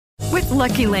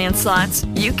Lucky Land Slots,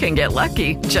 you can get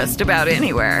lucky just about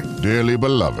anywhere. Dearly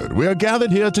beloved, we are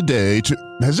gathered here today to...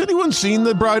 Has anyone seen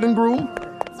the bride and groom?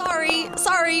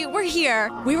 Sorry, we're here.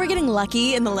 We were getting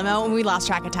lucky in the limo and we lost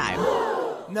track of time.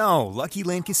 No, Lucky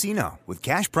Land Casino, with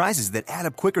cash prizes that add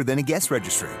up quicker than a guest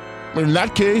registry. In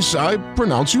that case, I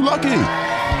pronounce you lucky.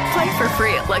 Play for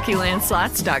free at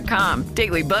LuckyLandSlots.com.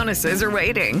 Daily bonuses are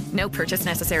waiting. No purchase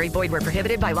necessary. Void where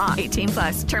prohibited by law.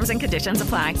 18+. Terms and conditions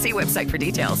apply. See website for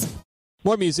details.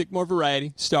 More music, more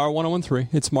variety. Star 101.3.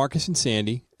 It's Marcus and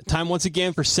Sandy. Time once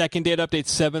again for Second Date Update,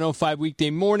 7:05 weekday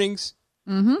mornings.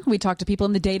 We talk to people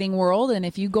in the dating world, and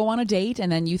if you go on a date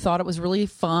and then you thought it was really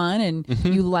fun and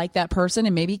you like that person,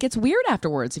 and maybe it gets weird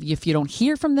afterwards. If you don't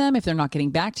hear from them, if they're not getting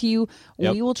back to you,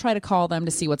 we will try to call them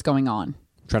to see what's going on.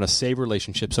 Trying to save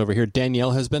relationships over here.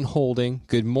 Danielle has been holding.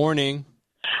 Good morning.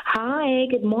 Hi,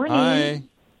 good morning. Hi.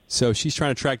 So she's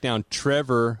trying to track down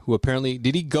Trevor, who apparently,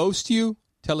 did he ghost you?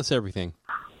 Tell us everything.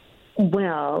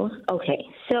 Well, okay,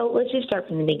 so let's just start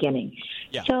from the beginning.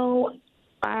 Yeah. So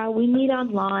we meet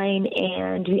online,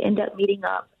 and we end up meeting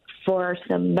up for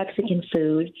some Mexican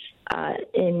food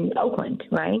in Oakland,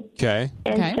 right? Okay.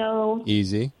 And so,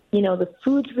 easy. You know, the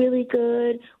food's really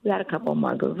good. We had a couple of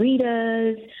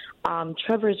margaritas.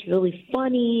 Trevor's really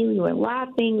funny. We were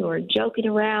laughing. We were joking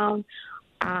around.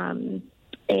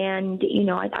 And, you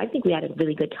know, I think we had a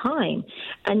really good time.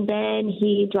 And then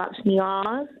he drops me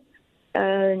off.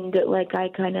 And, like, I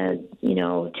kind of, you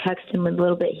know, text him a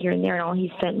little bit here and there, and all he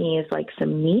sent me is, like,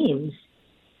 some memes.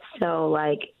 So,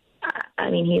 like, I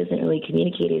mean, he hasn't really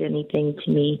communicated anything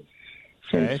to me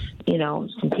since, you know,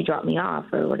 since he dropped me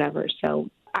off or whatever. So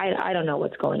I don't know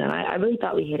what's going on. I really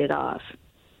thought we hit it off.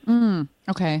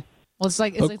 Okay. Well,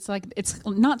 it's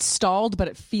not stalled, but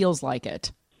it feels like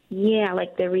it. Yeah,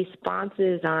 like the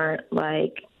responses aren't,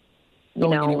 like, you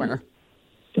going know, anywhere.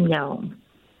 No.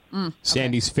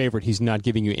 Sandy's favorite, he's not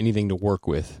giving you anything to work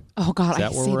with. Oh, God, I Is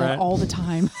that where see we're that at? all the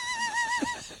time.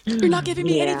 You're not giving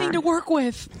me anything to work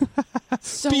with.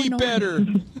 So Be annoying. better.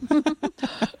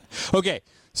 Okay,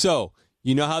 so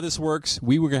you know how this works.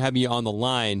 We were going to have you on the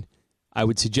line. I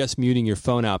would suggest muting your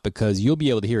phone out because you'll be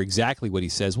able to hear exactly what he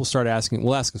says. We'll ask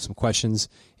him some questions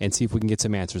and see if we can get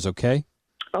some answers, okay?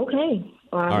 Okay.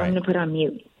 Well, I'm right. going to put on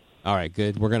mute. All right,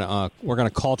 good. We're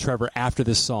gonna call Trevor after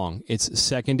this song. It's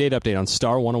Second Date Update on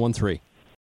Star 101.3.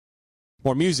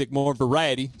 More music, more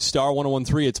variety. Star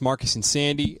 101.3. It's Marcus and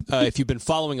Sandy. If you've been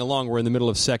following along, we're in the middle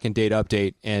of Second Date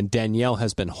Update, and Danielle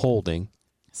has been holding.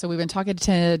 So we've been talking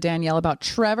to Danielle about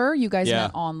Trevor. You guys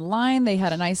met online. They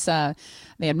had a nice, they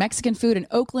had Mexican food in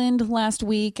Oakland last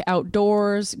week,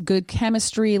 outdoors, good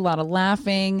chemistry, a lot of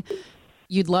laughing.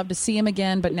 You'd love to see him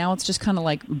again, but now it's just kind of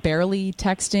like barely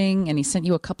texting, and he sent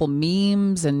you a couple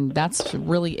memes, and that's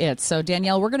really it. So,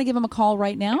 Danielle, we're going to give him a call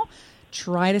right now.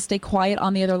 Try to stay quiet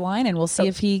on the other line, and we'll see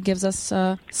if he gives us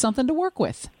something to work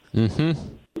with.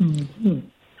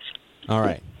 All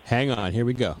right. Hang on. Here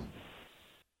we go.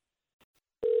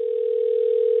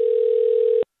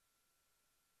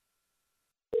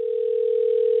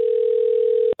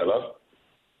 Hello?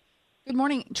 Good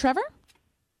morning. Trevor?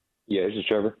 Yeah, this is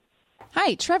Trevor.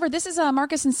 Hi, Trevor. This is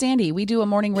Marcus and Sandy. We do a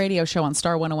morning radio show on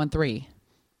Star 101.3.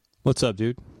 What's up,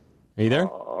 dude? Are you there?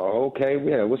 Okay,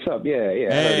 yeah, what's up? Yeah.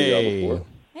 I heard you all before.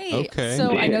 Hey, Okay.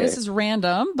 so I know this is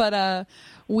random, but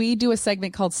we do a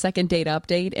segment called Second Date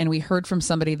Update, and we heard from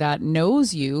somebody that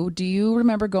knows you. Do you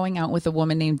remember going out with a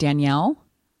woman named Danielle?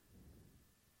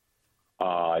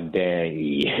 Yeah,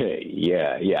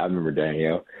 I remember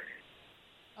Danielle.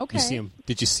 Okay.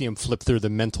 Did you see him flip through the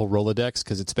mental Rolodex?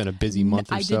 Because it's been a busy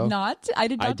month or so. I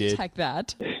did not detect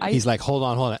that. He's like, hold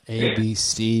on. A, B,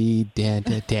 C,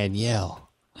 Danielle.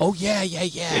 Oh,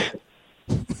 yeah.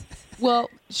 Well,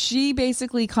 she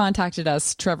basically contacted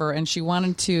us, Trevor, and she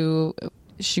wants to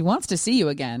see you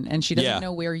again, and she doesn't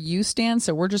know where you stand,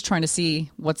 so we're just trying to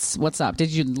see what's up. Did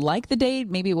you like the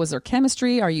date? Maybe it was there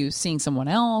chemistry? Are you seeing someone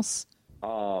else?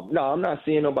 No, I'm not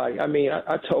seeing nobody. I mean,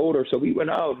 I told her, so we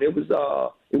went out. It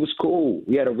was cool.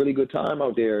 We had a really good time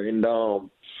out there, and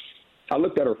I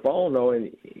looked at her phone though,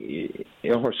 and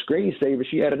on her screensaver,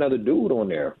 she had another dude on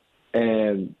there,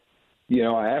 and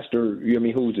I asked her,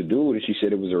 who's the dude, and she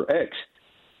said it was her ex,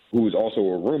 who was also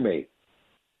a roommate.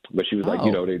 But she was like,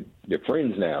 they're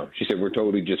friends now. She said, we're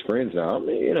totally just friends now. I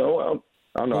mean, I don't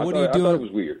know. Well, I thought it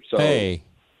was weird. So, hey,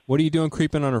 what are you doing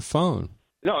creeping on her phone?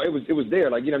 No, it was there.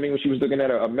 Like, when she was looking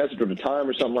at a message or the time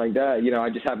or something like that, I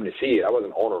just happened to see it. I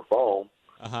wasn't on her phone.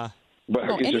 Uh-huh.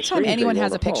 But anytime anyone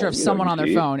has a picture of someone on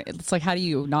their phone, it's like, how do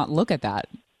you not look at that?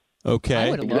 Okay.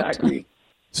 I would have exactly. looked.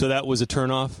 So that was a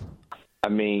turnoff? I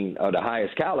mean, the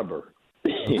highest caliber.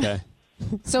 Okay.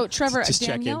 So, Trevor, Just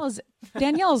Danielle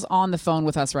is on the phone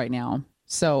with us right now.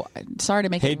 So, sorry to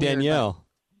make it weird. Hey, Danielle.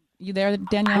 You there,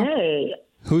 Danielle? Hey.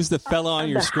 Who's the fellow on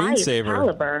your screensaver?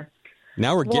 Caliber.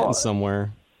 Now we're getting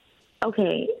somewhere.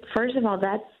 Okay, first of all,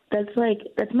 that's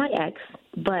my ex,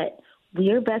 but we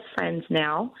are best friends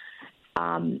now,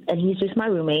 and he's just my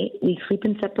roommate. We sleep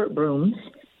in separate rooms.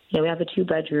 We have a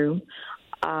 2-bedroom.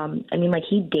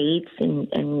 He dates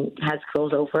and has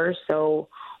girls over, so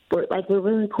we're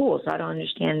really cool. So I don't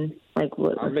understand what's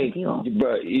the deal.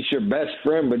 But he's your best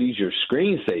friend, but he's your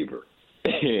screensaver,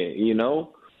 you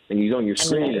know, and he's on your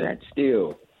screen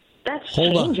still. That's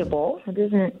changeable. It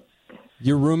isn't.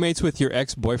 Your roommate's with your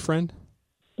ex-boyfriend?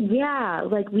 Yeah,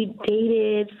 we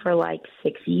dated for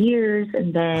 6 years,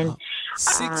 and then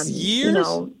 6 years.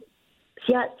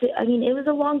 Yeah, it was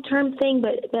a long-term thing,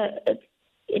 but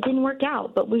it didn't work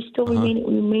out. But we still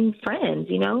remain friends,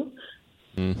 you know.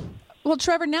 Mm. Well,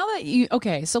 Trevor, now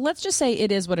that so let's just say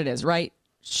it is what it is, right?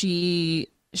 She's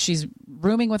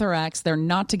rooming with her ex. They're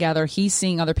not together. He's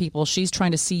seeing other people. She's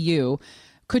trying to see you.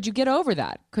 Could you get over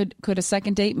that? Could a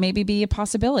second date maybe be a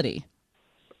possibility?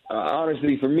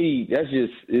 Honestly, for me,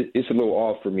 it's a little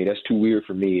off for me. That's too weird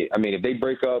for me. If they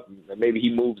break up, maybe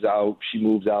he moves out, she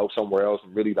moves out somewhere else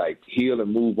and really heal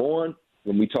and move on.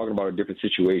 When we talking about a different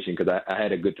situation, because I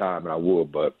had a good time and I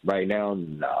would, but right now,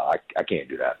 no, I can't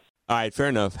do that. All right, fair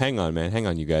enough. Hang on, man. Hang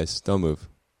on, you guys. Don't move.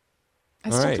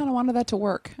 I still kind of wanted that to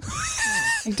work.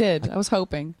 I did. I was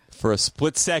hoping. For a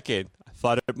split second, I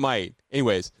thought it might.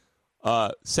 Anyways,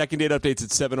 second date updates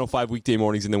at 7:05 weekday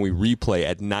mornings, and then we replay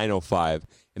at 9:05.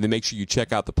 And then make sure you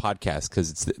check out the podcast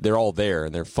because they're all there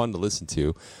and they're fun to listen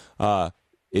to.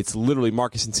 It's literally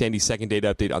Marcus and Sandy's second date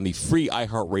update on the free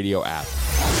iHeartRadio app.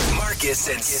 Marcus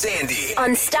and Sandy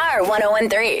on Star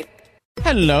 101.3.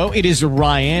 Hello, it is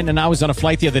Ryan, and I was on a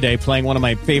flight the other day playing one of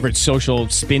my favorite social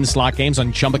spin slot games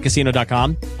on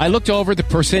ChumbaCasino.com. I looked over at the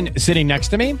person sitting next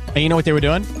to me, and you know what they were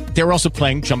doing? They were also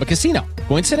playing Chumba Casino.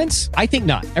 Coincidence? I think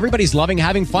not. Everybody's loving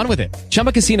having fun with it.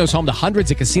 Chumba Casino is home to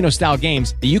hundreds of casino-style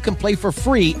games that you can play for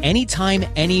free anytime,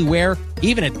 anywhere,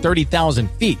 even at 30,000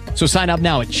 feet. So sign up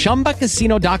now at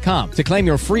ChumbaCasino.com to claim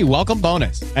your free welcome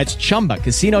bonus. That's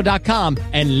ChumbaCasino.com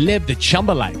and live the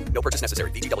Chumba life. No purchase necessary.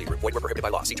 VGW. Void where prohibited by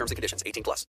law. See terms and conditions. 18+.